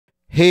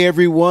Hey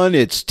everyone,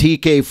 it's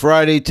TK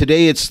Friday.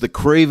 Today it's the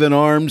Craven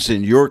Arms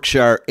in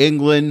Yorkshire,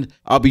 England.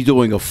 I'll be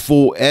doing a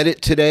full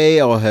edit today.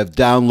 I'll have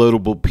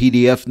downloadable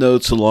PDF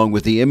notes along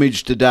with the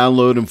image to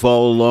download and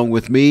follow along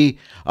with me.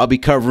 I'll be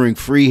covering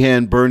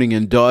freehand burning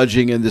and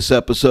dodging in this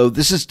episode.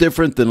 This is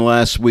different than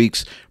last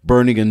week's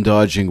burning and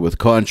dodging with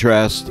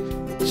contrast.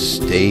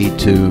 Stay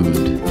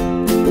tuned.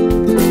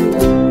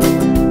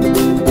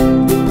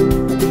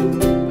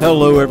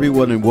 Hello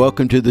everyone and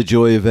welcome to the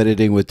Joy of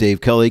Editing with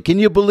Dave Kelly. Can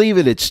you believe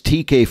it? It's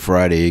TK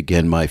Friday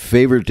again, my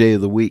favorite day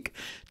of the week.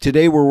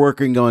 Today we're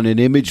working on an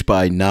image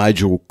by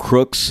Nigel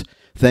Crooks.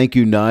 Thank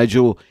you,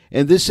 Nigel.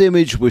 And this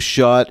image was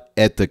shot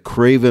at the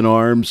Craven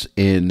Arms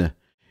in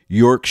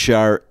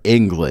Yorkshire,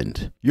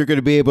 England. You're going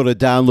to be able to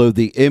download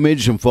the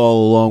image and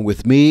follow along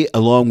with me,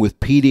 along with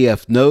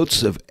PDF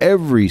notes of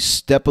every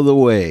step of the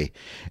way.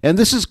 And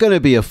this is going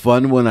to be a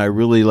fun one. I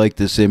really like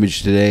this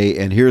image today,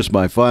 and here's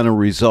my final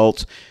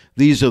results.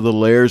 These are the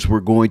layers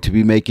we're going to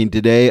be making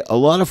today. A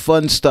lot of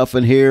fun stuff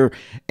in here,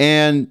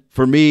 and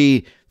for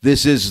me,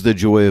 this is the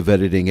joy of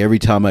editing every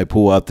time I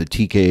pull out the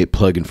TK8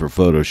 plugin for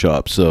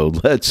Photoshop. So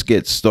let's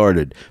get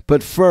started.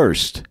 But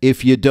first,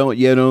 if you don't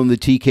yet own the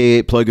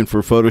TK8 plugin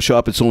for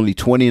Photoshop, it's only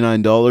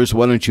 $29.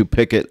 Why don't you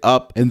pick it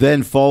up and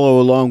then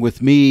follow along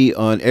with me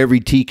on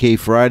every TK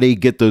Friday,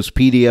 get those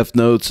PDF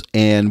notes,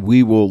 and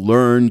we will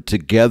learn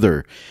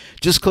together.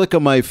 Just click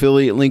on my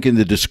affiliate link in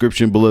the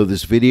description below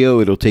this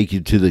video. It'll take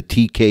you to the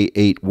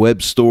TK8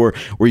 web store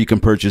where you can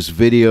purchase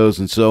videos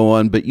and so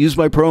on. But use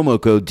my promo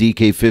code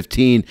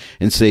DK15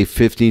 and save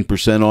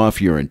 15%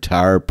 off your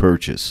entire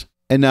purchase.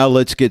 And now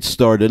let's get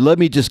started. Let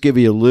me just give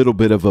you a little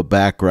bit of a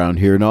background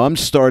here. Now I'm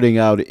starting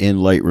out in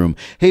Lightroom.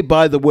 Hey,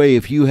 by the way,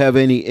 if you have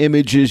any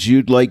images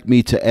you'd like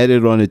me to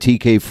edit on a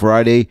TK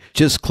Friday,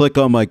 just click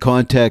on my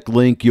contact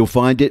link. You'll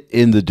find it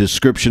in the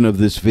description of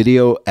this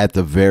video at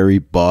the very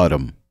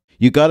bottom.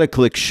 You got to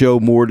click show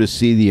more to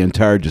see the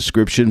entire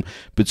description,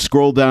 but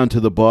scroll down to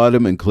the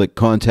bottom and click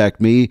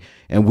contact me,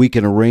 and we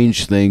can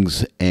arrange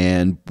things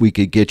and we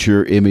could get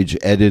your image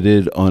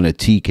edited on a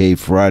TK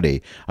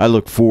Friday. I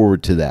look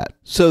forward to that.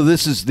 So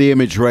this is the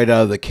image right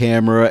out of the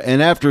camera,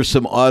 and after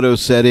some auto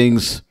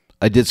settings,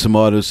 I did some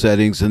auto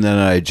settings and then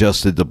I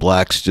adjusted the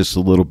blacks just a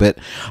little bit.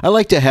 I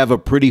like to have a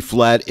pretty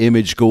flat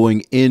image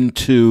going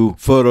into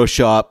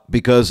Photoshop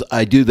because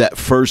I do that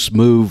first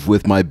move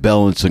with my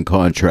balance and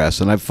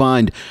contrast, and I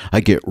find I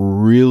get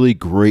really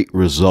great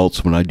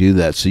results when I do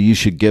that, so you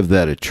should give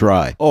that a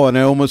try. Oh, and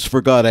I almost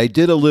forgot, I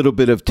did a little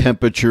bit of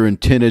temperature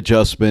and tint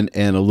adjustment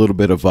and a little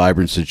bit of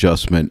vibrance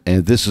adjustment,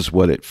 and this is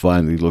what it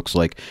finally looks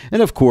like.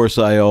 And of course,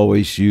 I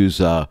always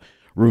use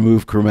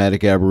remove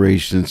chromatic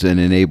aberrations and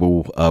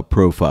enable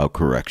profile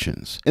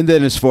corrections. And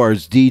then as far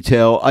as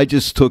detail, I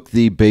just took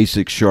the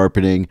basic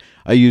sharpening.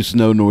 I used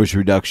no noise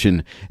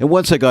reduction, and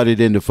once I got it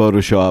into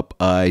Photoshop,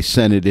 I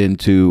sent it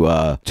into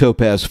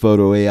Topaz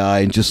Photo AI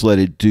and just let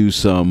it do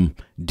some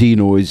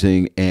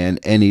denoising and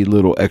any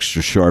little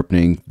extra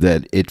sharpening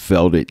that it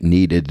felt it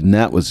needed, and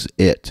that was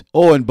it.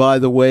 Oh, and by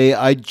the way,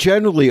 I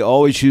generally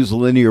always use a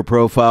linear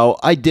profile.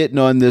 I didn't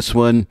on this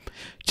one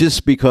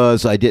just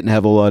because I didn't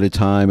have a lot of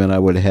time and I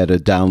would have had to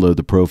download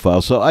the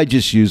profile, so I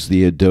just used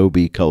the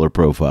Adobe color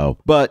profile.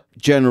 But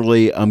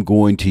generally, I'm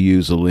going to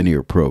use a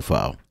linear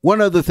profile. One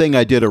other thing,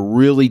 I did a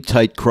really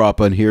tight crop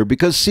on here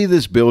because see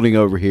this building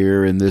over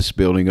here and this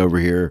building over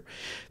here,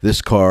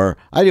 this car,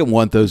 I didn't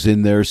want those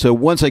in there. So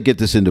once I get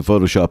this into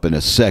Photoshop in a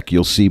sec,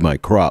 you'll see my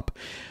crop.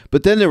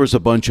 But then there was a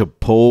bunch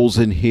of poles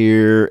in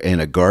here and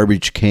a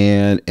garbage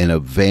can and a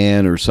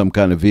van or some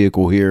kind of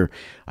vehicle here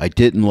I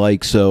didn't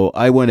like, so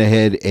I went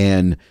ahead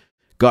and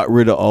got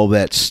rid of all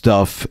that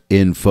stuff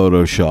in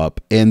Photoshop,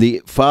 and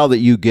the file that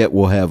you get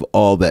will have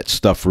all that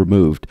stuff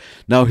removed.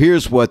 Now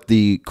here's what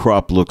the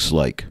crop looks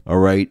like, all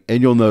right?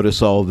 And you'll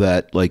notice all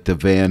that, like the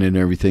van and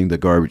everything, the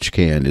garbage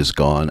can is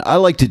gone. I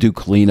like to do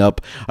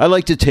cleanup. I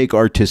like to take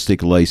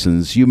artistic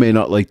license. You may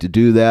not like to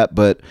do that,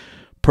 but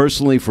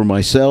personally for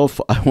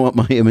myself, I want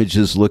my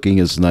images looking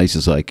as nice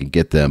as I can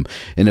get them.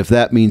 And if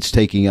that means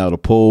taking out a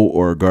pole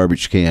or a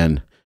garbage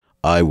can,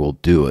 I will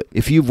do it.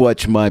 If you've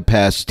watched my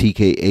past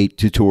TK8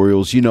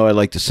 tutorials, you know I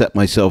like to set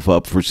myself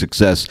up for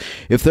success.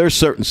 If there are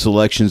certain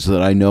selections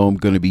that I know I'm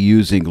going to be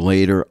using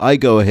later, I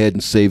go ahead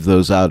and save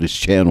those out as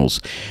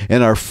channels.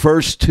 And our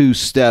first two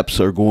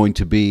steps are going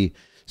to be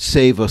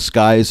save a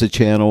sky as a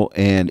channel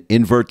and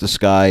invert the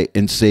sky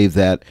and save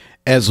that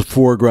as a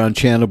foreground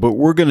channel, but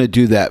we're going to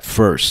do that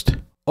first.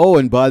 Oh,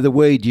 and by the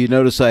way, do you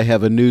notice I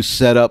have a new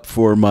setup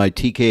for my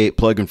TK8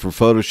 plugin for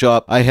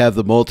Photoshop? I have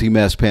the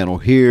multi-mask panel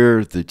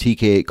here, the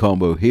TK8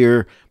 combo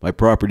here, my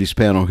properties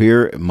panel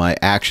here, and my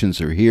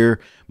actions are here.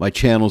 My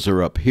channels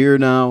are up here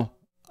now.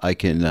 I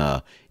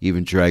can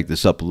Even drag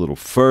this up a little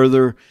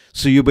further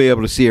so you'll be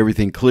able to see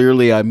everything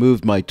clearly. I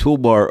moved my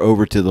toolbar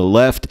over to the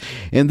left,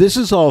 and this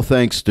is all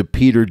thanks to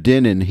Peter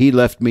Dinnan. He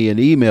left me an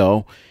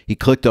email. He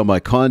clicked on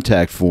my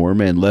contact form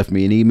and left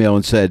me an email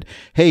and said,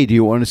 hey, do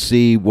you want to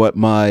see what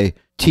my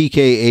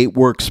TK8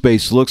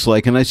 workspace looks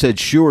like? And I said,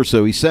 sure.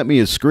 So he sent me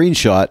a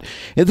screenshot,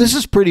 and this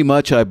is pretty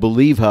much, I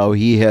believe, how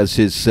he has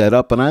his set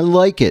up, and I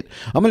like it.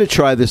 I'm going to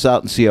try this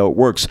out and see how it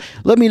works.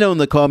 Let me know in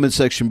the comment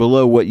section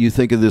below what you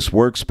think of this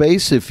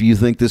workspace, if you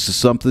think this is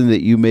something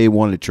that you may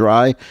want to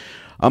try.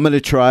 I'm going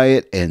to try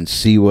it and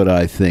see what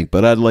I think,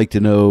 but I'd like to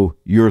know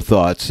your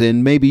thoughts,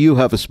 and maybe you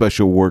have a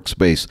special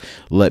workspace.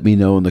 Let me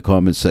know in the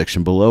comment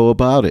section below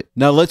about it.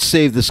 Now let's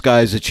save the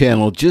sky as a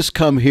channel. Just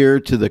come here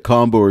to the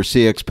combo or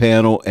CX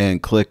panel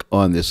and click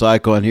on this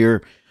icon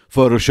here.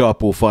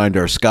 Photoshop will find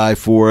our sky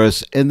for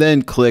us, and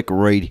then click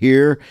right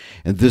here,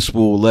 and this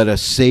will let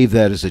us save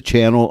that as a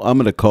channel. I'm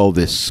going to call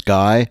this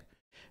sky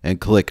and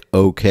click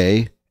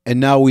OK. And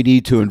now we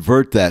need to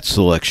invert that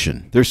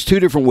selection. There's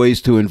two different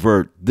ways to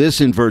invert. This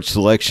inverts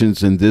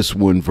selections, and this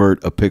will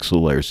invert a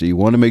pixel layer. So you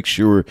want to make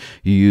sure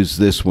you use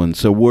this one.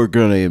 So we're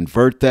going to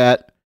invert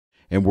that,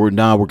 and we're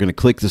going to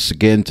click this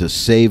again to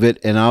save it,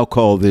 and I'll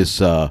call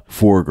this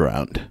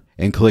foreground,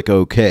 and click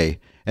OK.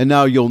 And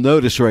now you'll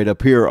notice right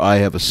up here, I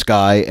have a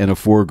sky and a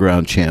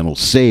foreground channel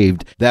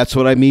saved. That's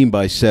what I mean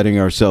by setting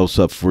ourselves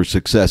up for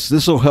success.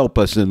 This will help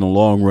us in the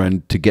long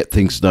run to get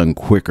things done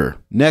quicker.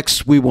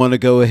 Next, we want to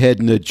go ahead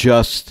and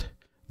adjust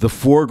the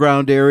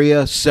foreground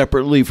area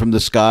separately from the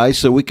sky.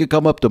 So we could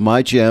come up to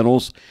My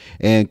Channels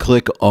and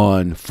click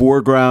on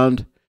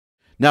Foreground.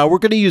 Now we're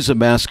going to use a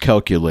mask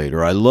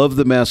calculator. I love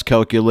the mask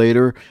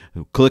calculator.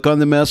 Click on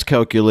the mask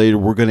calculator.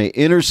 We're going to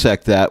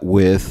intersect that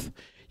with...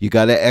 You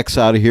got to X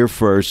out of here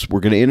first. We're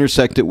going to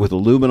intersect it with a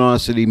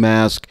luminosity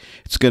mask.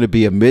 It's going to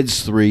be a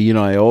mids 3. You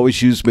know, I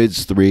always use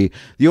mids 3.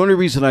 The only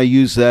reason I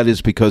use that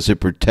is because it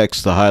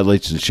protects the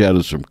highlights and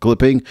shadows from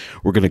clipping.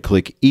 We're going to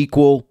click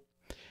equal.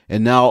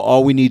 And now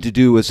all we need to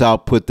do is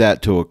output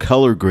that to a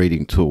color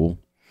grading tool.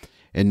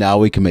 And now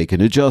we can make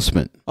an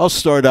adjustment. I'll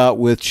start out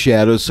with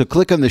shadows. So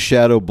click on the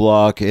shadow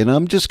block, and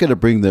I'm just going to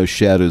bring those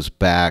shadows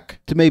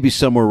back to maybe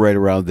somewhere right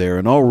around there.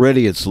 And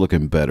already it's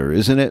looking better,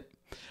 isn't it?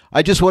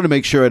 I just want to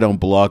make sure I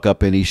don't block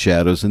up any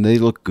shadows, and they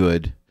look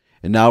good.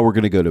 And now we're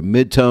going to go to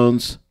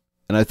midtones,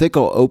 and I think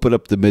I'll open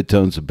up the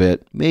midtones a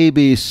bit,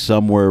 maybe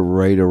somewhere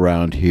right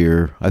around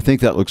here. I think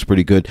that looks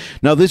pretty good.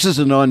 Now this is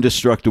a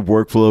non-destructive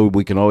workflow.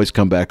 We can always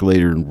come back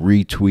later and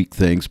retweak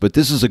things, but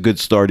this is a good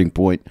starting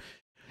point.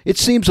 It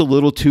seems a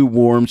little too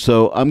warm,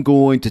 so I'm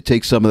going to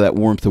take some of that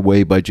warmth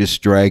away by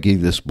just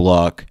dragging this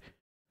block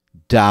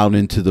down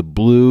into the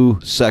blue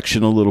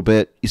section a little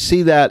bit. You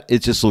see that?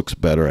 It just looks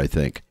better, I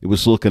think. It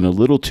was looking a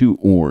little too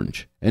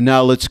orange. And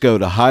now let's go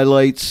to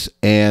highlights,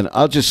 and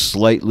I'll just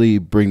slightly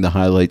bring the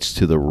highlights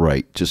to the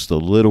right, just a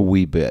little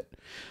wee bit.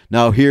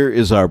 Now here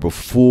is our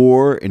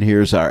before, and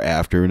here's our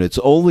after, and it's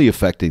only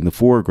affecting the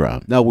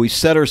foreground. Now we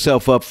set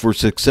ourselves up for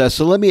success,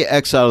 so let me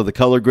X out of the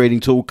color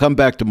grading tool, come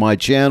back to My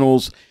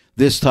Channels.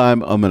 This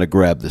time I'm going to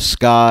grab the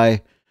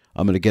sky.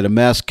 I'm going to get a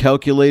mask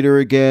calculator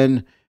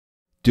again,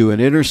 do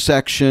an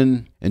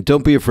intersection, and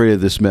don't be afraid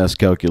of this mask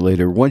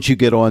calculator. Once you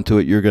get onto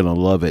it, you're going to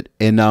love it.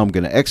 And now I'm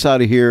going to X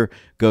out of here,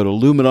 go to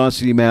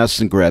luminosity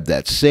masks, and grab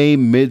that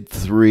same mid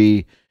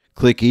 3,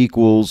 click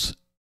equals,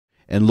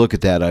 and look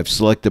at that. I've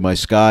selected my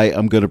sky.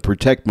 I'm going to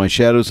protect my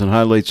shadows and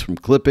highlights from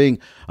clipping.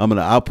 I'm going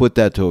to output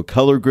that to a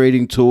color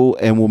grading tool,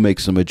 and we'll make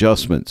some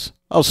adjustments.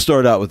 I'll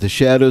start out with the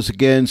shadows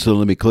again, so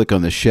let me click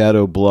on the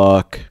shadow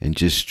block and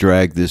just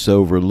drag this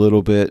over a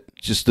little bit,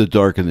 just to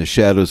darken the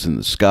shadows in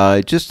the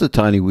sky, just a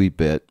tiny wee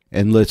bit.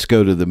 And let's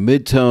go to the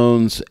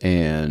midtones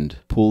and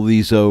pull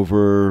these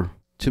over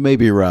to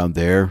maybe around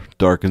there,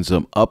 darkens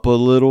them up a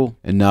little.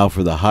 And now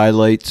for the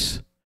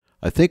highlights,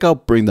 I think I'll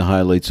bring the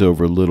highlights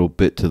over a little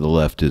bit to the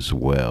left as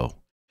well,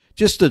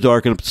 just to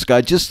darken up the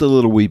sky just a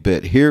little wee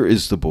bit. Here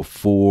is the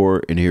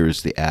before, and here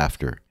is the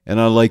after. And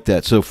I like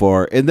that so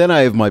far. And then I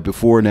have my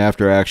before and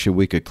after action.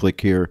 We could click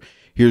here.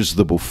 Here's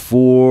the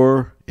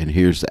before, and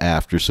here's the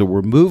after. So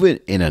we're moving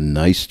in a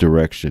nice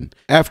direction.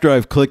 After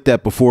I've clicked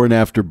that before and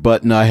after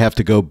button, I have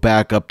to go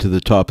back up to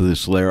the top of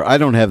this layer. I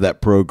don't have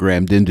that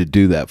programmed in to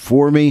do that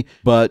for me,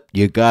 but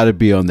you got to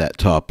be on that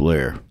top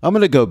layer. I'm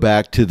going to go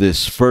back to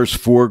this first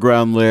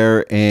foreground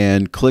layer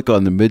and click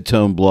on the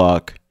midtone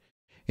block.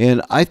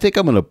 And I think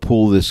I'm going to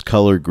pull this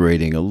color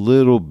grading a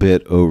little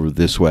bit over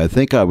this way. I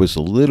think I was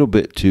a little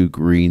bit too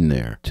green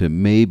there, to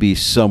maybe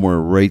somewhere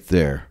right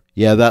there.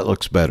 Yeah, that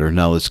looks better.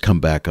 Now let's come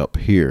back up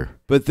here.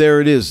 But there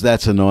it is.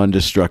 That's a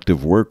non-destructive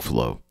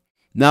workflow.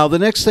 Now the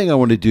next thing I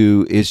want to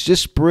do is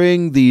just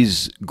bring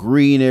these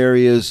green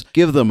areas,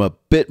 give them a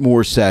bit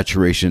more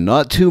saturation.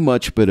 Not too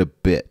much, but a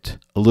bit.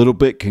 A little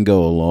bit can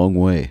go a long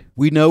way.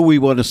 We know we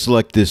want to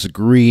select this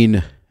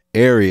green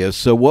area.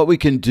 So what we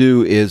can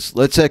do is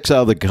let's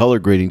exile the color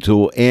grading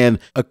tool, and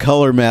a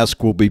color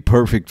mask will be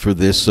perfect for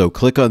this. So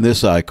click on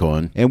this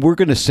icon and we're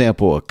going to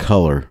sample a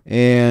color,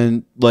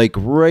 and like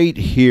right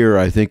here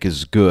I think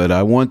is good.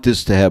 I want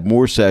this to have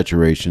more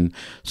saturation,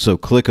 so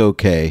click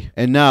OK.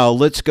 And now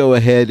let's go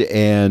ahead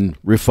and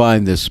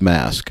refine this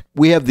mask.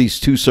 We have these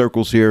two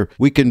circles here.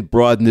 We can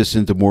broaden this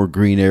into more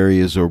green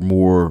areas or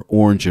more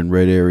orange and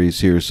red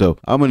areas here. So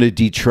I'm going to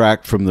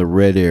detract from the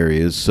red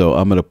areas. So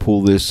I'm going to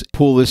pull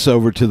this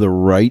over to the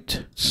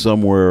right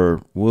somewhere,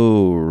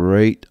 whoa,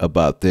 right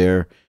about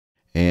there.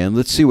 And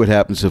let's see what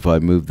happens if I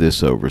move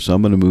this over. So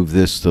I'm going to move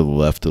this to the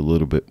left a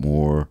little bit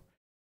more.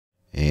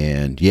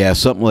 And yeah,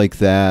 something like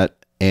that.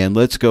 And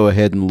let's go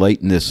ahead and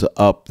lighten this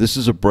up. This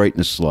is a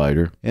brightness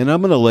slider. And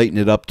I'm going to lighten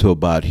it up to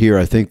about here.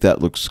 I think that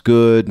looks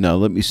good. Now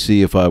let me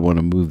see if I want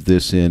to move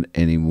this in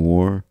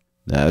anymore.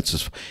 That's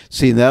just,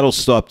 see, that'll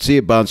stop. See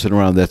it bouncing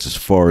around. That's as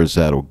far as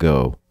that'll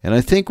go. And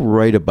I think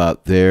right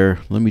about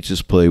there. Let me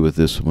just play with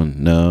this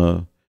one.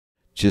 No.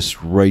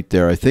 Just right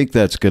there. I think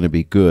that's going to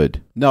be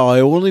good. Now, I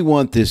only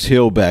want this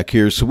hill back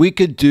here, so we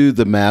could do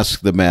the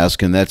mask,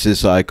 and that's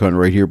this icon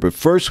right here. But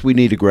first, we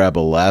need to grab a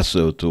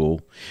lasso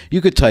tool.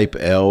 You could type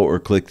L or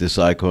click this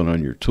icon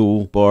on your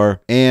toolbar.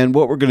 And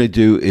what we're going to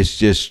do is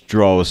just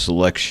draw a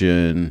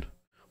selection.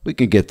 We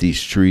can get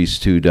these trees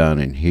too down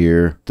in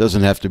here.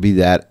 Doesn't have to be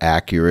that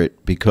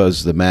accurate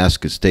because the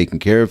mask is taking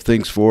care of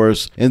things for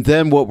us. And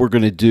then what we're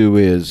going to do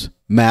is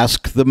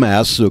mask the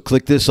mask. So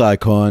click this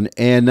icon,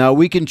 and now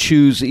we can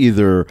choose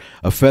either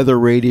a feather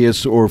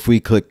radius, or if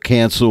we click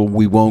cancel,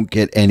 we won't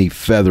get any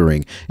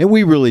feathering. And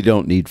we really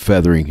don't need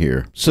feathering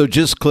here. So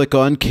just click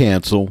on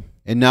cancel.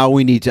 And now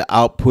we need to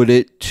output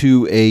it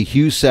to a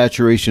hue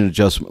saturation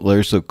adjustment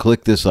layer. So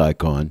click this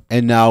icon,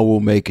 and now we'll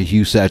make a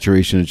hue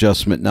saturation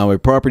adjustment. Now my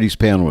properties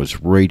panel is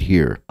right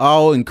here.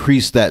 I'll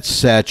increase that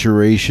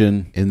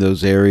saturation in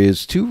those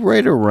areas to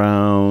right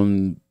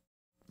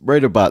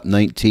about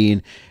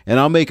 19, and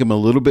I'll make them a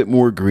little bit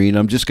more green.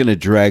 I'm just going to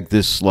drag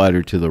this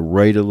slider to the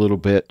right a little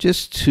bit,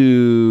 just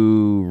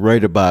to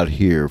right about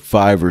here,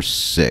 5 or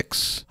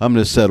 6. I'm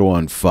going to settle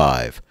on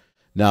 5.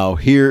 Now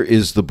here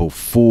is the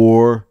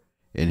before,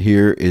 and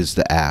here is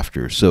the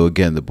after. So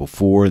again, the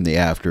before and the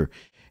after.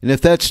 And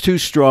if that's too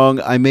strong,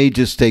 I may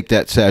just take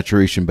that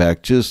saturation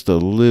back just a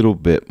little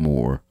bit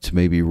more to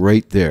maybe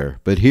right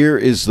there. But here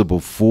is the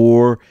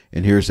before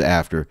and here's the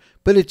after.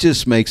 But it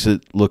just makes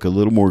it look a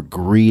little more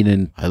green,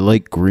 and I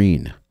like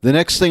green. The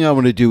next thing I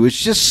want to do is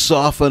just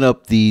soften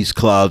up these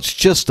clouds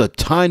just a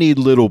tiny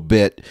little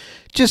bit,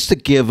 just to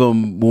give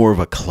them more of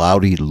a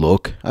cloudy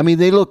look. I mean,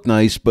 they look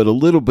nice, but a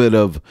little bit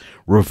of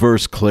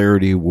reverse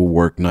clarity will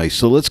work nice.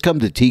 So let's come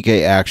to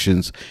TK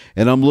Actions,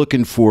 and I'm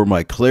looking for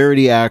my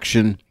clarity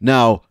action.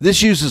 Now,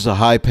 this uses a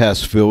high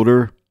pass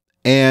filter,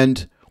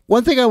 and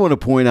one thing I want to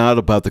point out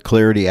about the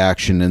clarity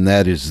action, and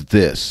that is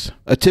this.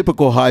 A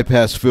typical high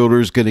pass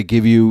filter is going to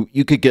give you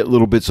could get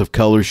little bits of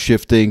color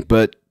shifting,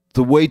 but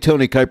the way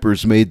Tony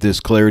Kuiper's made this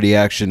clarity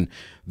action,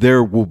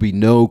 there will be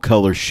no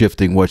color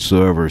shifting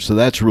whatsoever. So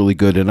that's really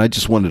good, and I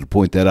just wanted to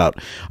point that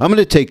out. I'm going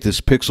to take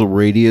this pixel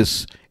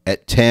radius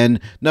at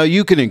 10. Now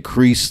you can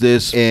increase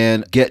this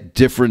and get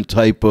different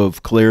type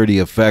of clarity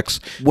effects.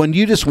 When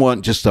you just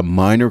want just a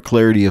minor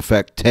clarity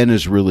effect, 10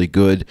 is really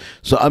good.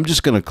 So I'm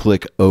just going to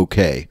click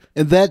OK.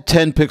 And that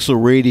 10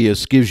 pixel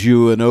radius gives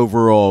you an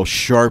overall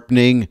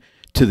sharpening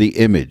to the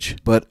image.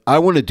 But I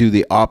want to do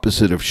the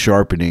opposite of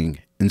sharpening.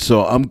 And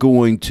so I'm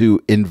going to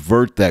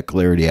invert that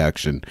clarity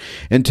action.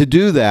 And to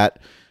do that,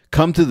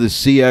 come to the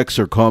CX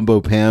or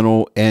combo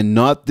panel, and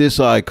not this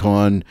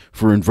icon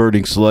for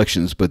inverting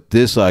selections, but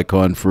this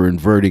icon for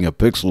inverting a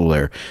pixel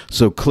layer.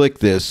 So click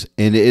this,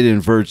 and it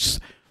inverts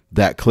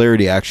that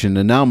clarity action,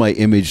 and now my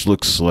image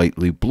looks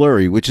slightly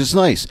blurry, which is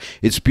nice.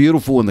 It's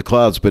beautiful in the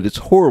clouds, but it's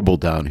horrible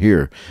down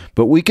here.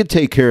 But we could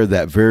take care of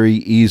that very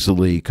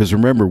easily, because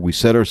remember, we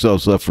set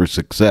ourselves up for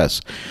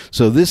success.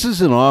 So this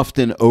is an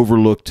often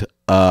overlooked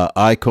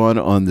icon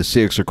on the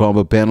CX or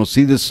combo panel.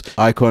 See this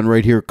icon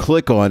right here?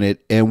 Click on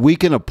it, and we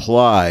can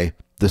apply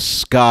the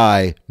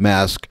sky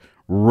mask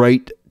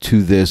right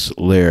to this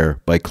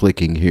layer by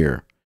clicking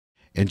here.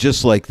 And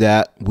just like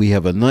that, we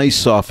have a nice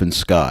softened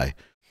sky.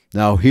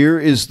 Now here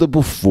is the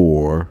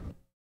before,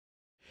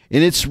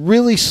 and it's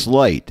really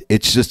slight.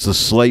 It's just a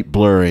slight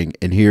blurring,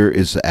 and here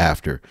is the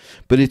after.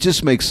 But it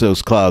just makes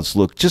those clouds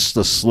look just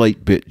a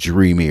slight bit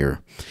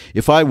dreamier.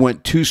 If I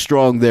went too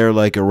strong there,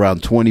 like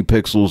around 20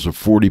 pixels or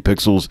 40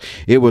 pixels,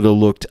 it would have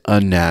looked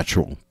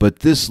unnatural. But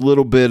this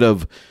little bit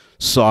of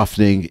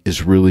softening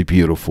is really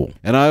beautiful.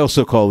 And I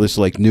also call this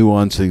like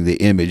nuancing the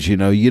image. You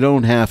know, you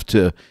don't have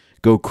to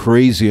go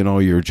crazy in all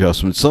your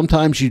adjustments.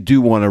 Sometimes you do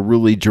want a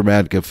really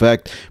dramatic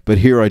effect, but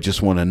here I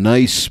just want a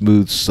nice,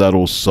 smooth,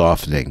 subtle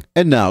softening.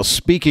 And now,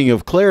 speaking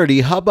of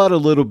clarity, how about a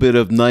little bit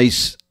of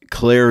nice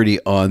clarity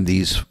on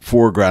these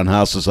foreground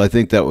houses? I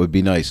think that would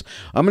be nice.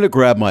 I'm going to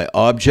grab my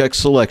object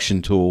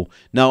selection tool.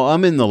 Now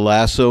I'm in the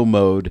lasso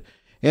mode,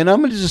 and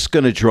I'm just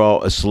going to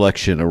draw a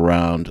selection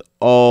around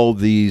all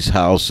these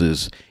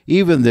houses,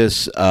 even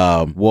this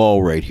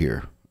wall right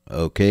here.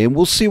 Okay, and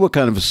we'll see what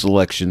kind of a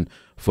selection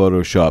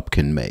Photoshop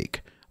can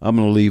make. I'm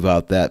going to leave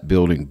out that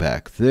building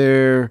back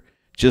there,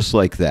 just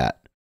like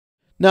that.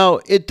 Now,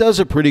 it does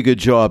a pretty good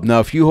job. Now,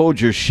 if you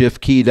hold your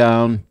Shift key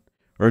down,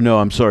 or no,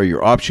 I'm sorry,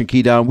 your Option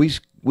key down,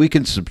 we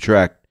can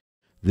subtract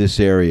this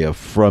area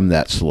from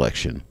that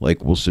selection.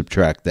 Like, we'll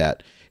subtract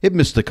that. It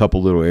missed a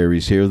couple little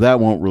areas here. That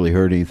won't really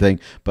hurt anything,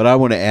 but I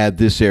want to add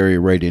this area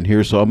right in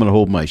here, so I'm going to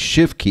hold my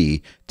Shift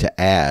key to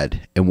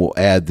add, and we'll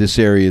add this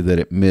area that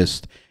it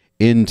missed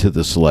into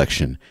the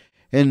selection.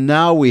 And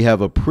now we have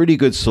a pretty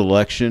good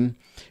selection.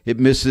 It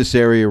missed this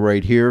area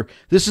right here.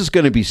 This is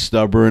going to be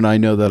stubborn. I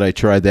know that I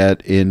tried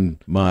that in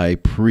my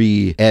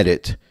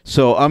pre-edit.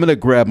 So I'm going to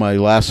grab my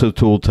lasso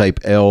tool,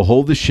 type L,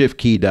 hold the Shift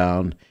key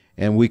down,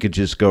 and we could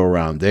just go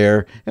around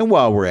there. And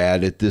while we're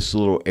at it, this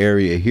little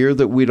area here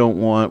that we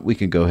don't want, we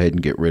can go ahead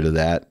and get rid of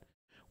that.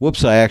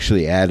 Whoops, I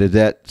actually added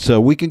that.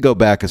 So we can go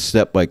back a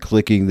step by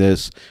clicking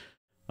this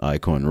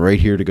icon right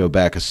here to go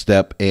back a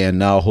step, and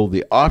now hold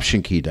the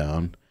Option key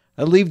down.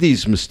 I leave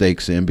these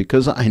mistakes in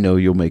because I know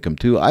you'll make them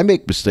too. I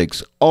make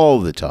mistakes all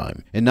the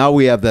time. And now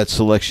we have that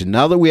selection.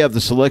 Now that we have the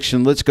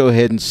selection, let's go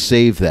ahead and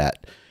save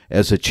that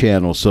as a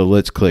channel. So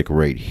let's click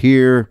right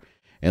here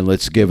and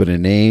let's give it a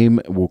name.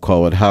 We'll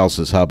call it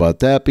houses. How about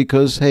that?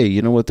 Because, hey,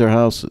 you know what? They're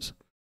houses.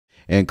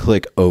 And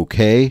click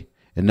OK.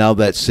 And now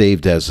that's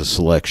saved as a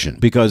selection.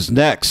 Because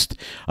next,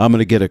 I'm going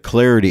to get a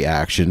clarity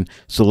action.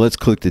 So let's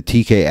click the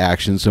TK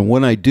actions. And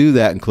when I do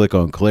that and click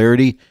on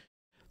clarity,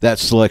 that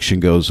selection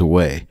goes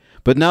away.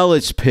 But now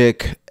let's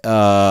pick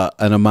an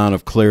amount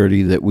of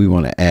clarity that we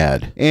want to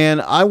add.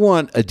 And I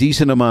want a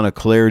decent amount of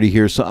clarity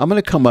here. So I'm going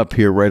to come up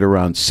here right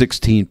around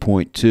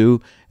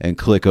 16.2 and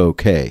click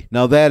OK.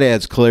 Now that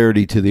adds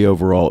clarity to the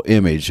overall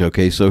image.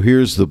 Okay, so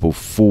here's the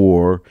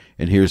before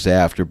and here's the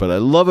after. But I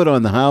love it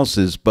on the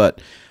houses,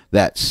 but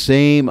that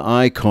same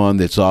icon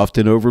that's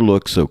often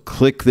overlooked. So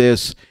click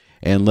this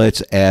and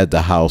let's add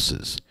the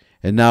houses.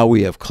 And now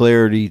we have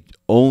clarity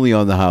only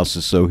on the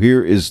houses. So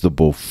here is the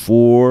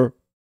before.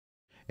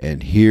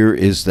 And here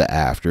is the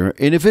after.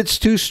 And if it's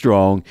too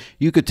strong,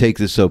 you could take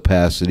this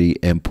opacity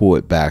and pull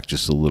it back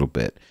just a little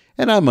bit.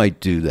 And I might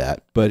do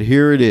that. But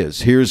here it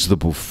is. Here's the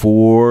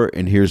before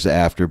and here's the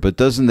after. But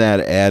doesn't that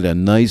add a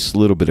nice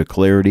little bit of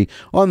clarity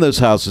on those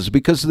houses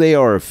because they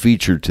are a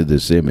feature to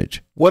this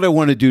image? What I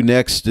want to do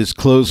next is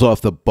close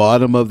off the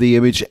bottom of the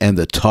image and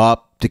the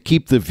top to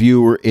keep the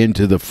viewer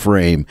into the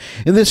frame.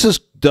 And this is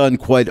done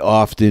quite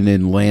often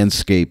in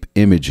landscape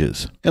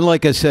images. And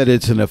like I said,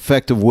 it's an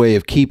effective way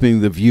of keeping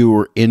the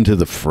viewer into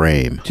the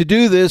frame. To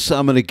do this,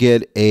 I'm going to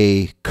get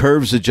a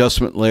curves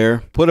adjustment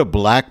layer, put a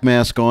black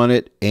mask on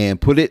it,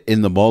 and put it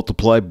in the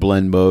multiply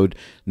blend mode.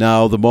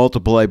 Now, the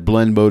multiply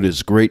blend mode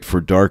is great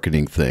for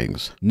darkening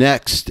things.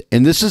 Next,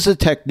 and this is a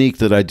technique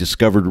that I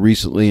discovered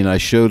recently, and I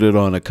showed it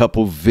on a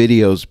couple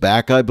videos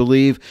back, I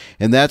believe,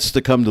 and that's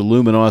to come to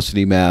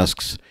luminosity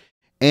masks.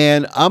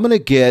 And I'm going to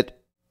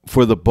get,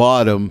 for the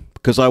bottom,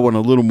 because I want a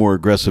little more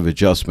aggressive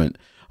adjustment,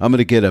 I'm going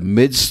to get a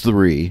mids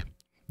 3.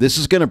 This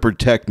is going to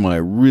protect my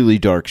really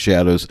dark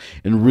shadows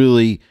and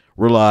really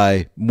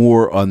rely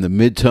more on the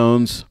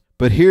midtones.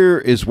 But here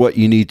is what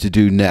you need to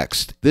do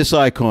next. This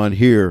icon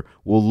here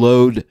will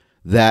load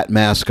that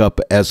mask up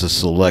as a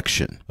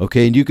selection.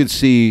 Okay, and you can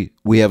see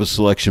we have a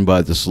selection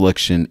by the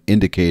selection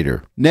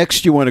indicator.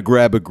 Next, you want to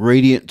grab a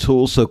gradient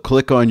tool. So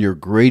click on your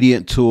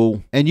gradient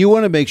tool, and you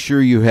want to make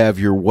sure you have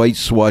your white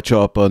swatch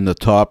up on the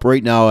top.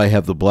 Right now, I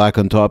have the black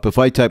on top. If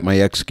I type my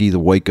X key, the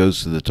white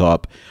goes to the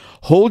top.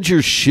 Hold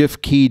your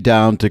Shift key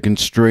down to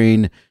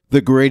constrain the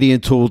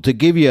gradient tool to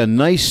give you a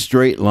nice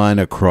straight line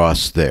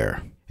across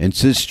there. And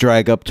just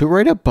drag up to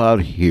right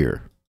about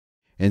here.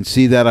 And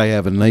see that I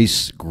have a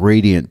nice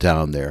gradient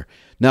down there.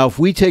 Now, if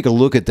we take a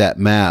look at that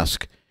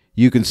mask,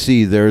 you can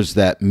see there's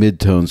that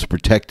midtones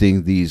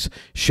protecting these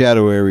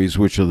shadow areas,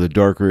 which are the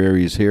darker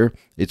areas here.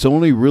 It's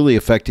only really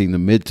affecting the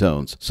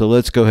midtones. So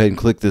let's go ahead and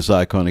click this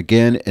icon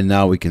again, and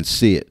now we can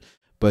see it.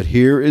 But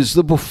here is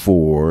the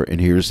before, and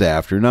here's the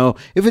after. Now,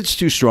 if it's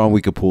too strong,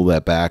 we could pull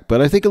that back,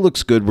 but I think it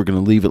looks good. We're going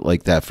to leave it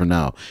like that for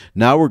now.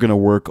 Now we're going to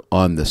work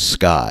on the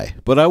sky.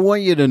 But I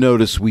want you to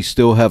notice we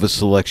still have a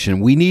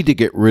selection. We need to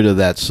get rid of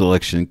that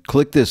selection.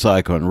 Click this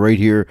icon right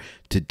here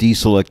to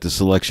deselect the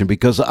selection,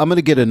 because I'm going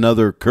to get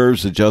another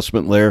curves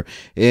adjustment layer,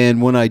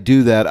 and when I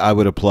do that, I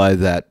would apply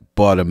that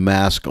bottom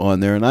mask on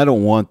there, and I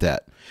don't want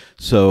that.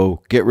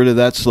 So get rid of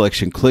that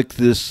selection. Click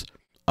this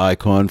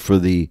icon for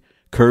the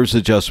curves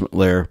adjustment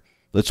layer.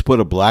 Let's put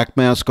a black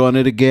mask on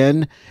it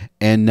again,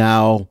 and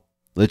now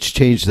let's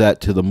change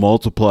that to the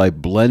multiply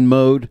blend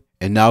mode,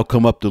 and now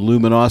come up to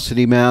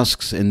luminosity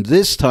masks, and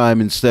this time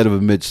instead of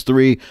a mids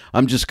 3,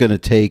 I'm just going to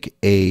take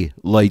a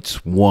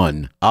lights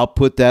 1. I'll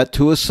put that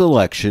to a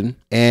selection,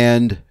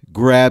 and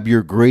grab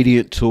your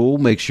gradient tool.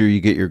 Make sure you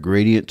get your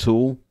gradient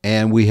tool,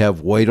 and we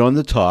have white on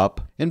the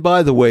top. And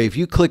by the way, if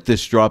you click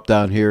this drop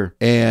down here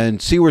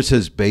and see where it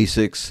says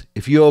basics,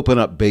 if you open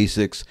up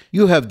basics,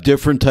 you have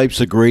different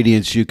types of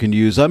gradients you can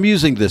use. I'm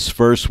using this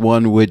first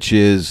one, which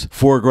is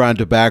foreground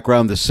to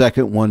background. The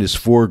second one is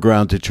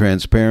foreground to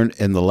transparent,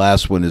 and the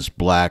last one is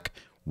black,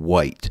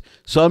 white.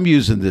 So I'm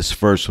using this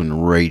first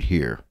one right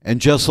here. And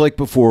just like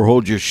before,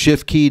 hold your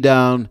shift key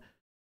down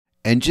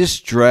and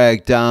just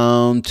drag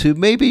down to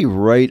maybe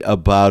right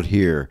about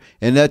here.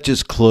 And that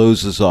just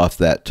closes off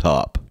that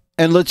top.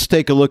 And let's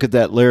take a look at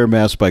that layer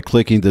mask by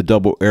clicking the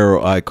double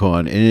arrow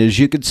icon. And as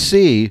you can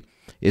see,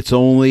 it's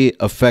only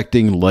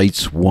affecting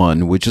lights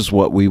 1, which is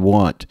what we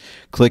want.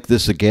 Click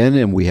this again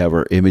and we have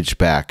our image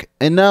back.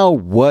 And now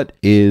what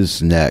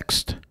is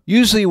next?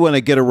 Usually when I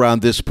get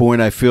around this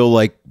point, I feel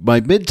like my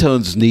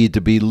midtones need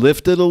to be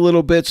lifted a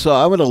little bit, so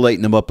I'm going to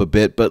lighten them up a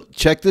bit. But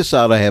check this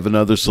out, I have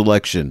another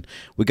selection.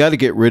 We got to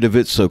get rid of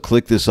it, so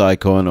click this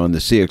icon on the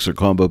CX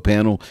combo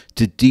panel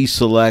to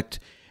deselect.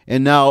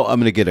 And now I'm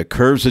going to get a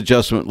curves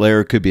adjustment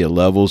layer. It could be a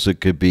levels.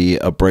 It could be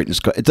a brightness.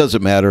 It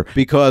doesn't matter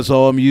because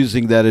all I'm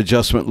using that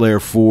adjustment layer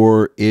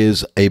for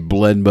is a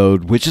blend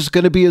mode, which is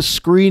going to be a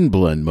screen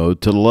blend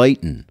mode to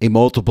lighten, a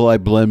multiply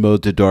blend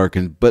mode to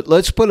darken. But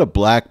let's put a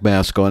black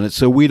mask on it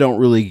so we don't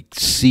really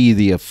see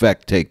the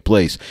effect take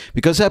place,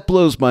 because that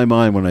blows my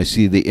mind when I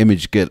see the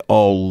image get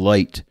all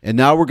light. And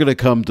now we're going to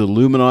come to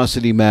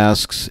luminosity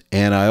masks.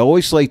 And I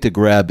always like to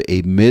grab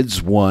a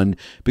mids 1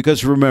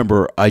 because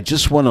remember, I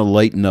just want to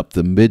lighten up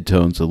the midtones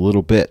a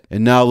little bit.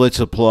 And now let's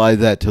apply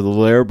that to the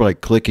layer by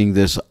clicking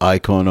this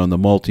icon on the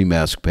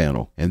multi-mask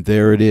panel. And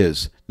there it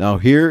is. Now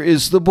here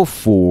is the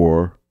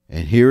before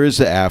and here is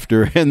the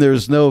after, and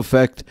there's no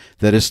effect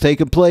that has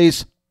taken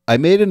place. I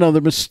made another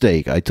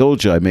mistake. I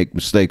told you I make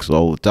mistakes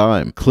all the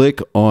time.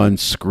 Click on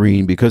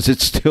screen because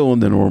it's still in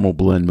the normal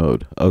blend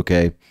mode.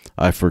 Okay,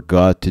 I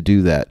forgot to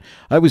do that.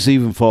 I was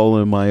even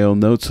following my own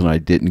notes and I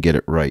didn't get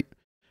it right.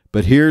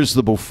 But here's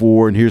the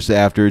before and here's the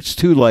after. It's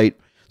too light.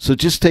 So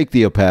just take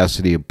the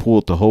opacity and pull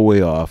it the whole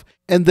way off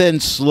and then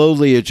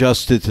slowly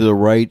adjust it to the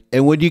right.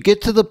 And when you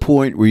get to the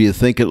point where you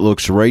think it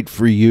looks right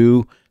for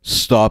you,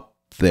 stop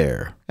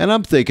there. And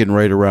I'm thinking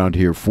right around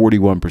here,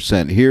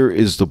 41%. Here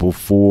is the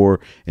before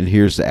and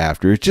here's the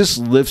after. It just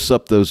lifts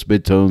up those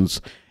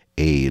midtones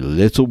a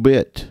little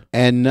bit.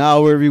 And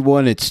now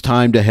everyone, it's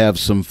time to have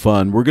some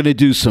fun. We're going to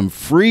do some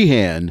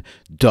freehand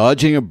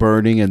dodging and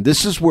burning, and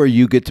this is where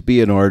you get to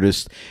be an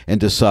artist and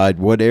decide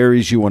what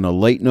areas you want to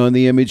lighten on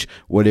the image,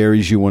 what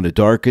areas you want to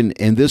darken,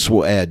 and this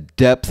will add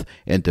depth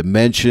and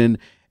dimension.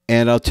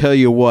 And I'll tell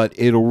you what,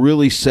 it'll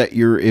really set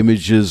your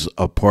images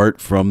apart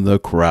from the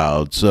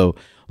crowd. So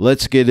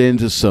let's get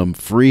into some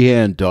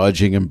freehand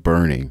dodging and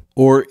burning.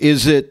 Or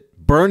is it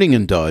burning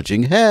and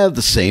dodging? Have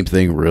the same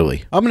thing,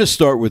 really. I'm going to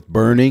start with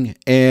burning,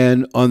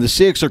 and on the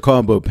CXR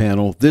combo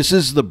panel, this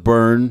is the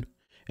burn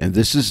and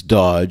this is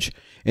dodge,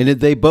 and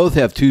they both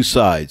have two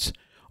sides.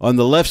 On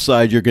the left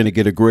side, you're going to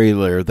get a gray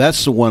layer.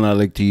 That's the one I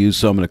like to use,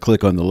 so I'm going to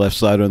click on the left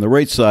side. On the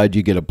right side,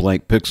 you get a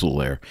blank pixel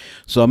layer.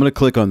 So I'm going to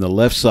click on the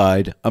left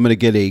side. I'm going to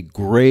get a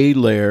gray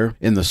layer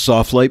in the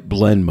soft light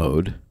blend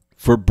mode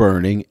for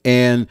burning,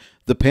 and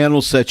the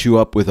panel sets you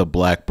up with a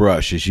black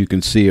brush. As you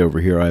can see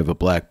over here, I have a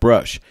black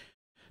brush.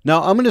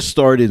 Now I'm going to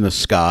start in the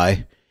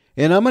sky,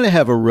 and I'm going to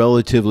have a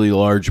relatively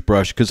large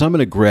brush because I'm going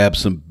to grab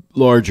some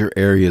larger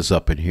areas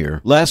up in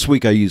here. Last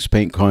week I used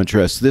paint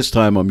contrast. This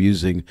time I'm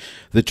using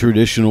the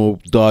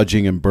traditional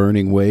dodging and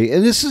burning way,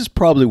 and this is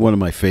probably one of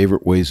my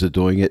favorite ways of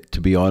doing it,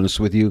 to be honest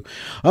with you.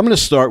 I'm going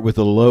to start with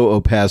a low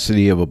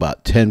opacity of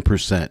about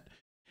 10%,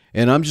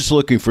 and I'm just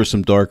looking for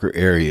some darker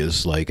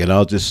areas, and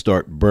I'll just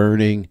start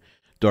burning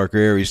darker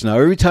areas. Now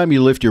every time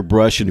you lift your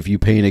brush and if you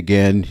paint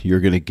again, you're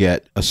going to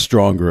get a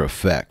stronger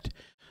effect.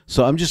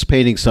 So I'm just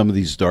painting some of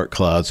these dark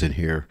clouds in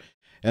here,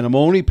 and I'm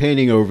only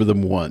painting over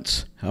them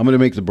once. I'm going to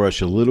make the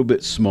brush a little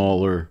bit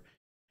smaller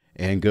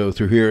and go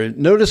through here. And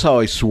notice how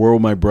I swirl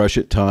my brush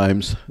at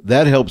times.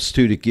 That helps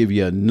too, to give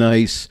you a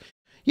nice,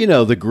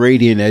 the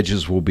gradient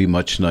edges will be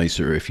much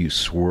nicer if you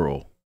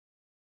swirl.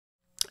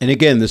 And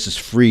again, this is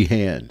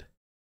freehand.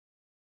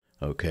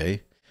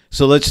 Okay,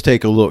 so let's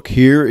take a look.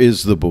 Here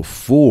is the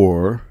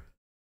before.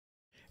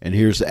 And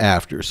here's the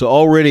after. So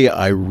already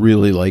I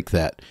really like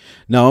that.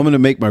 Now I'm going to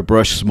make my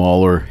brush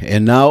smaller,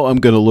 and now I'm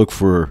going to look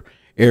for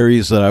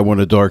areas that I want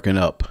to darken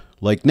up,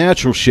 like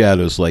natural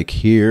shadows, like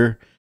here.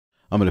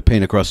 I'm going to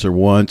paint across there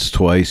once,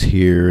 twice,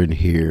 here and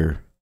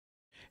here.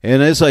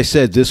 And as I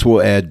said, this will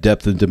add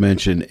depth and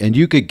dimension, and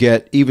you could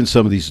get even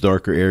some of these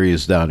darker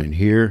areas down in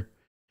here,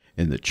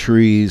 in the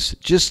trees,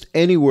 just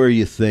anywhere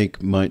you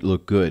think might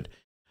look good.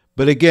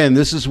 But again,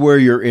 this is where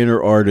your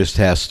inner artist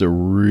has to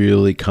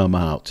really come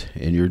out,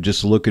 and you're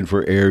just looking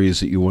for areas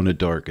that you want to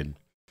darken.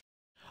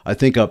 I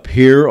think up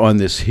here on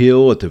this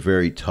hill at the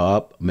very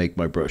top, make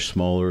my brush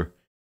smaller,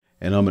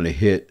 and I'm going to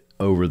hit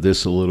over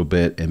this a little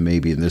bit and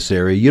maybe in this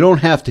area. You don't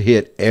have to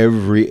hit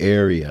every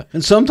area.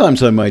 And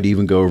sometimes I might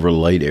even go over a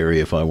light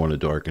area if I want to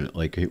darken it.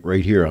 Like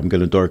right here, I'm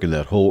going to darken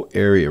that whole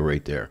area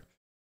right there.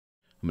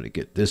 I'm going to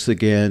get this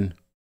again,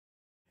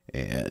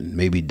 and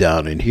maybe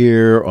down in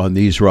here on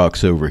these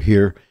rocks over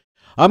here.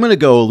 I'm going to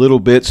go a little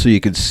bit so you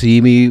can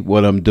see me,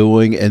 what I'm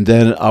doing, and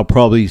then I'll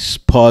probably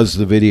pause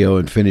the video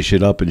and finish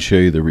it up and show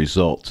you the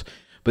results.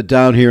 But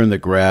down here in the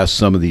grass,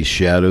 some of these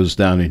shadows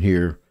down in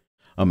here,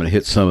 I'm going to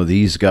hit some of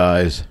these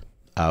guys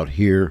out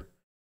here,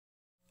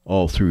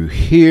 all through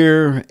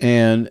here,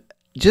 and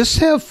just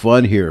have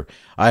fun here.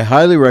 I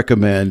highly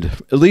recommend,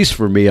 at least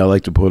for me, I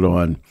like to put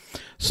on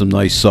some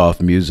nice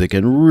soft music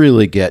and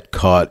really get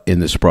caught in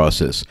this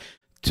process.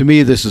 To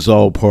me, this is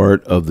all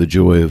part of the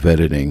joy of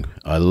editing.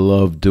 I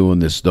love doing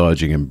this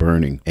dodging and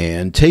burning.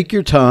 And take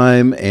your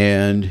time,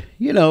 and,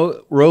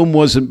 Rome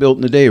wasn't built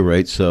in a day,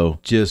 right? So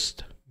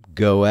just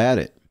go at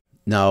it.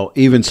 Now,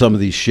 even some of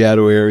these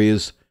shadow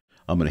areas,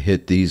 I'm going to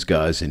hit these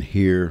guys in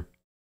here.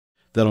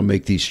 That'll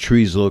make these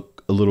trees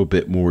look a little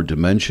bit more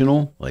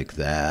dimensional, like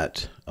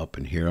that. Up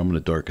in here, I'm going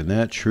to darken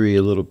that tree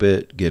a little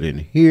bit, get in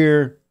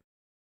here,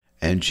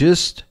 and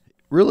just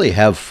really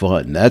have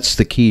fun. That's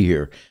the key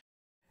here.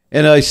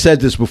 And I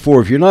said this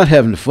before, if you're not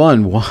having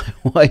fun,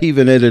 why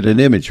even edit an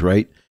image,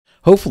 right?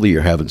 Hopefully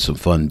you're having some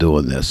fun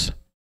doing this.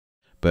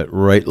 But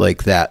right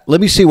like that.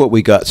 Let me see what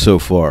we got so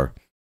far.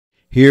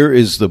 Here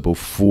is the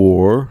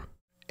before,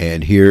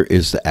 and here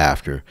is the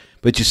after.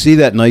 But you see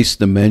that nice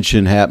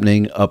dimension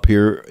happening up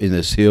here in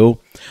this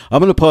hill? I'm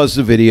going to pause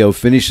the video,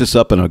 finish this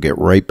up, and I'll get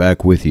right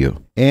back with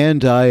you.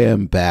 And I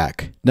am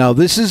back. Now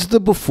this is the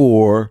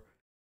before,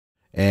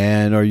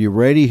 and are you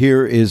ready?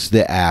 Here is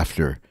the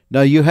after.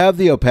 Now you have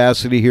the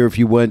opacity here. If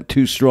you went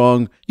too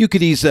strong, you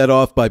could ease that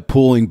off by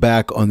pulling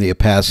back on the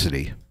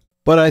opacity.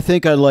 But I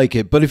think I like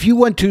it. But if you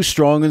went too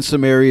strong in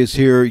some areas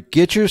here,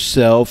 get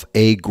yourself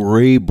a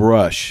gray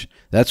brush.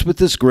 That's what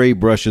this gray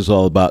brush is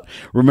all about.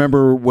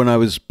 Remember when I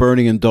was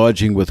burning and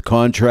dodging with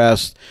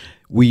contrast,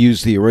 we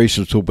used the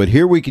eraser tool, but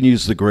here we can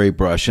use the gray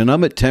brush, and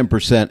I'm at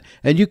 10%,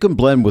 and you can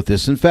blend with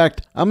this. In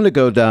fact, I'm going to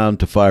go down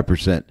to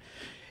 5%.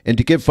 And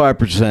to get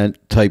 5%,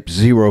 type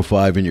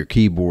 05 in your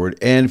keyboard.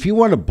 And if you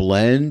want to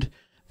blend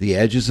the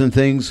edges and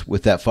things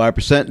with that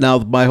 5%, now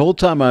my whole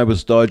time I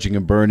was dodging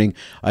and burning,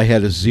 I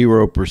had a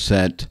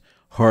 0%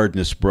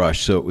 hardness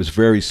brush, so it was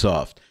very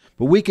soft.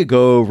 But we could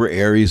go over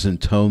areas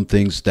and tone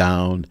things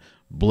down,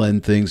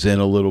 blend things in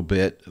a little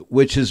bit,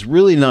 which is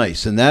really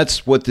nice. And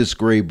that's what this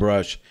gray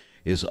brush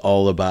is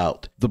all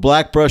about. The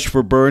black brush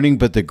for burning,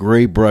 but the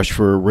gray brush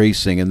for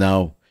erasing. And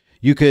now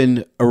you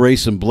can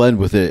erase and blend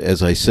with it,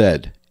 as I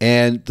said.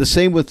 And the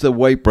same with the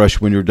white brush.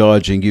 When you're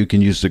dodging, you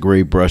can use the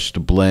gray brush to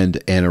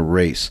blend and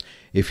erase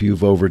if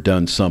you've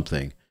overdone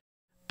something.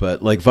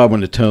 But like if I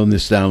want to tone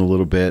this down a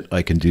little bit,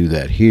 I can do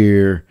that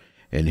here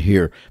and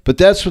here. But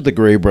that's what the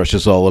gray brush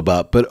is all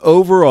about. But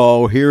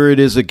overall, here it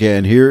is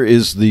again. Here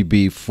is the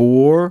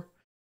before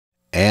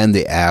and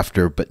the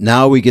after. But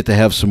now we get to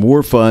have some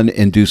more fun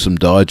and do some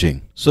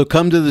dodging. So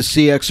come to the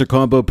CX or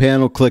combo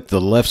panel, click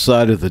the left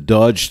side of the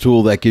dodge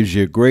tool. That gives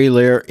you a gray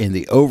layer. In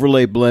the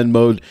overlay blend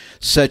mode,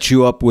 sets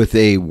you up with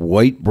a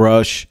white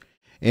brush.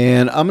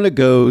 And I'm going to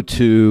go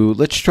to,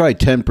 let's try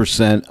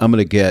 10%. I'm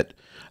going to get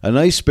a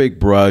nice big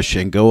brush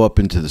and go up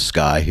into the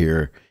sky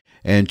here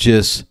and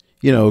just,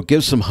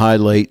 give some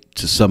highlight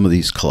to some of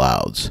these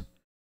clouds.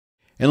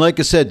 And like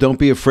I said, don't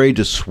be afraid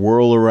to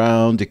swirl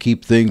around to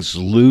keep things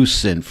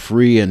loose and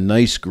free and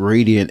nice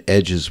gradient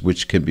edges,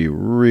 which can be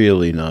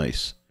really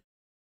nice.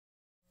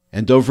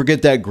 And don't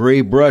forget that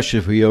gray brush.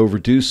 If we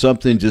overdo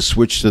something, just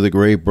switch to the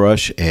gray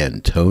brush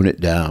and tone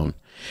it down.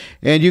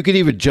 And you can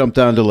even jump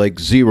down to like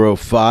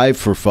 0.5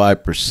 for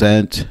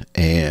 5%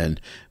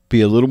 and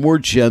be a little more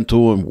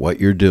gentle in what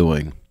you're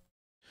doing.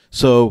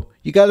 So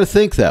you got to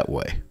think that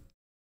way,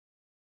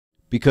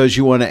 because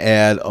you want to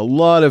add a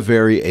lot of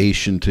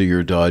variation to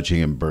your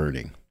dodging and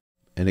burning.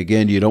 And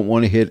again, you don't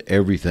want to hit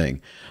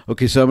everything.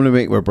 Okay, so I'm going to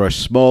make my brush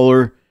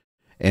smaller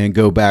and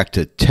go back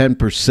to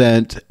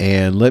 10%.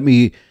 And let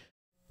me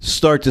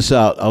start this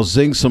out. I'll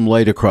zing some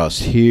light across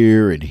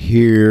here,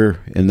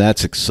 and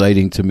that's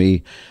exciting to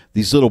me.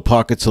 These little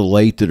pockets of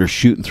light that are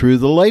shooting through.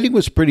 The lighting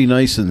was pretty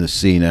nice in this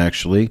scene,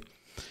 actually.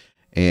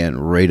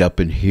 And right up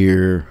in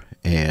here.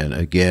 And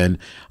again,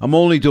 I'm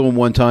only doing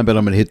one time, but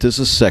I'm going to hit this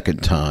a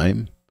second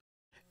time.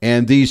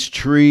 And these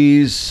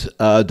trees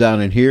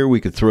down in here,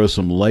 we could throw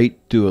some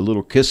light, do a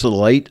little kiss of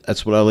light.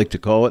 That's what I like to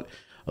call it.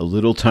 A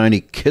little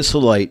tiny kiss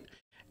of light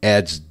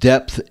adds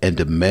depth and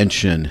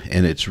dimension,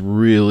 and it's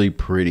really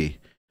pretty.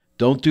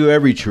 Don't do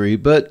every tree,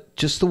 but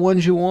just the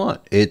ones you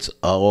want. It's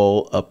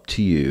all up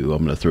to you.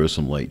 I'm going to throw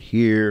some light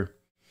here.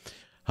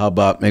 How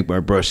about make my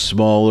brush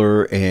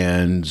smaller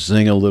and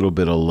zing a little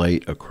bit of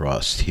light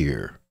across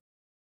here.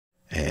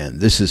 And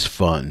this is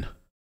fun.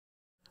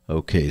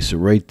 Okay, so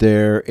right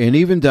there, and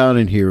even down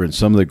in here in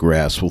some of the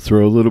grass, we'll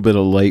throw a little bit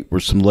of light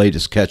where some light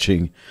is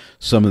catching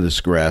some of this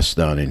grass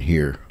down in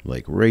here,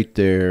 like right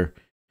there.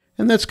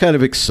 And that's kind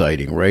of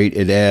exciting, right?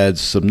 It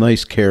adds some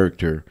nice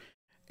character.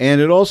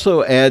 And it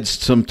also adds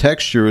some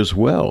texture as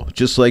well,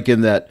 just like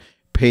in that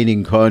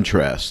painting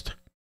contrast.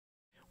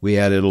 We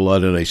added a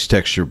lot of nice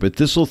texture, but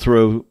this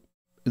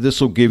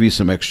will give you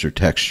some extra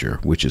texture,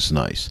 which is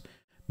nice.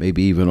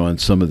 Maybe even on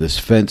some of this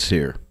fence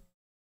here.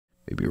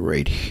 Maybe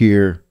right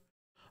here.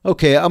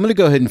 Okay, I'm going to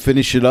go ahead and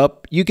finish it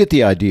up. You get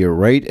the idea,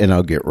 right? And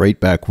I'll get right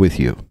back with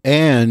you.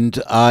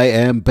 And I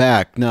am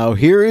back. Now,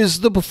 here is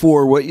the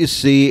before, what you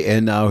see,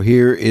 and now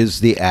here is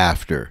the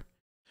after.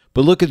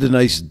 But look at the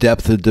nice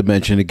depth of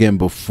dimension again,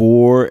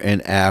 before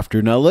and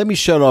after. Now, let me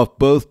shut off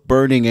both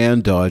burning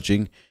and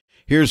dodging.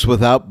 Here's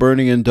without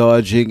burning and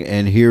dodging,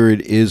 and here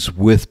it is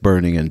with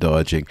burning and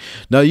dodging.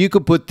 Now you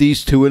could put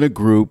these two in a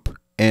group,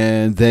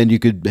 and then you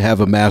could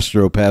have a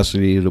master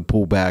opacity to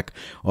pull back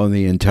on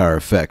the entire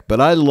effect. But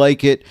I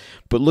like it,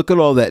 but look at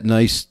all that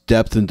nice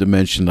depth and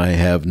dimension I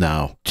have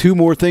now. Two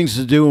more things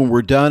to do and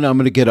we're done. I'm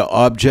going to get an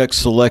object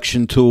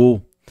selection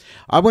tool.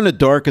 I want to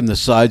darken the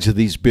sides of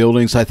these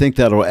buildings. I think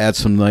that'll add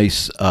some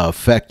nice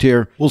effect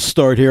here. We'll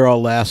start here.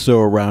 I'll lasso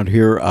around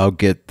here. I'll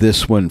get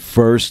this one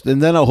first,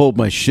 and then I'll hold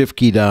my shift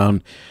key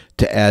down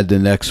to add the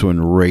next one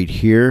right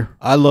here.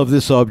 I love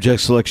this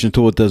object selection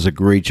tool. It does a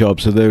great job.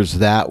 So there's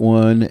that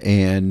one,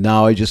 and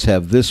now I just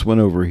have this one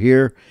over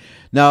here.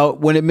 Now,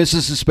 when it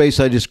misses the space,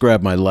 I just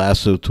grab my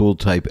lasso tool,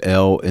 type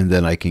L, and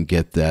then I can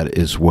get that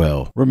as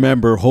well.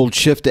 Remember, hold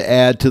shift to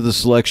add to the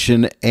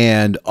selection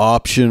and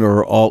option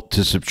or alt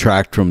to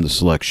subtract from the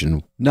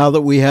selection. Now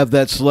that we have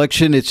that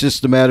selection, it's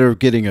just a matter of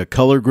getting a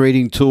color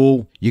grading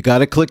tool. You got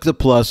to click the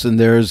plus, and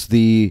there's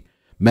the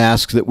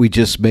mask that we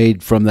just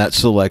made from that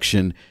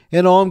selection.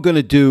 And all I'm going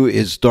to do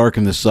is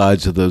darken the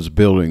sides of those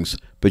buildings.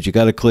 But you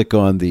got to click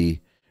on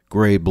the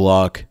gray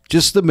block,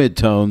 just the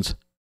midtones.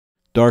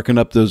 Darken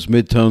up those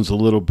midtones a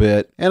little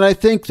bit, and I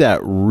think that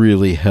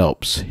really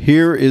helps.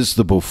 Here is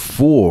the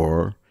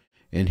before,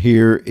 and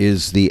here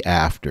is the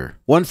after.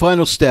 One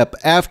final step.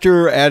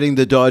 After adding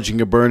the dodging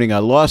and burning, I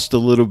lost a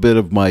little bit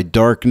of my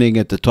darkening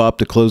at the top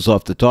to close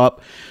off the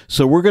top.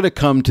 So we're going to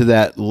come to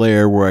that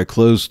layer where I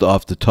closed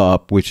off the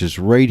top, which is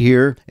right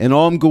here. And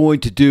all I'm going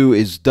to do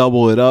is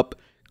double it up.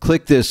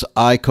 Click this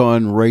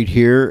icon right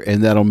here,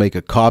 and that'll make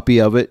a copy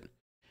of it.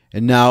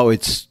 And now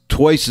it's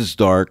twice as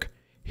dark.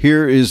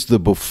 Here is the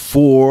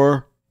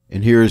before,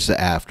 and here is the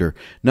after.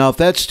 Now, if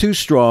that's too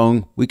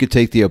strong, we could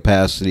take the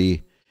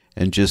opacity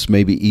and just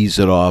maybe ease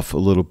it off a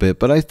little bit,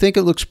 but I think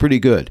it looks pretty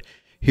good.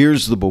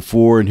 Here's the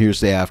before, and here's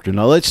the after.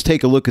 Now, let's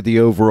take a look at the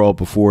overall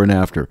before and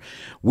after.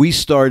 We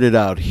started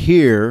out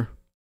here,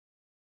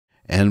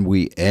 and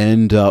we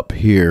end up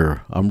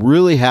here. I'm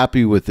really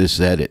happy with this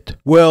edit.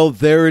 Well,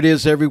 there it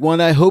is, everyone.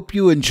 I hope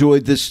you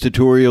enjoyed this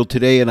tutorial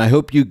today, and I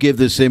hope you give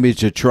this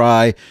image a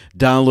try.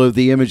 Download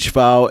the image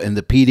file and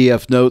the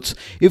PDF notes.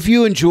 If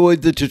you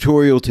enjoyed the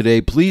tutorial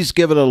today, please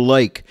give it a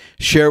like,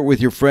 share it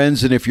with your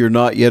friends, and if you're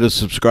not yet a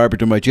subscriber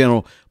to my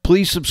channel,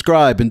 please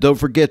subscribe, and don't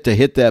forget to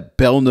hit that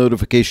bell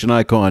notification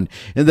icon,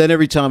 and then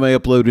every time I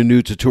upload a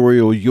new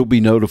tutorial, you'll be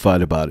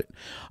notified about it.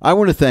 I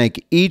want to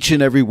thank each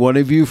and every one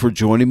of you for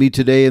joining me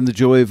today in the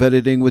Joy of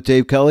Editing with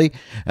Dave Kelly,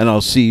 and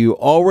I'll see you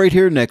all right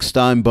here next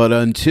time, but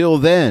until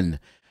then,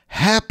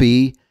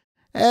 happy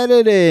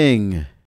editing!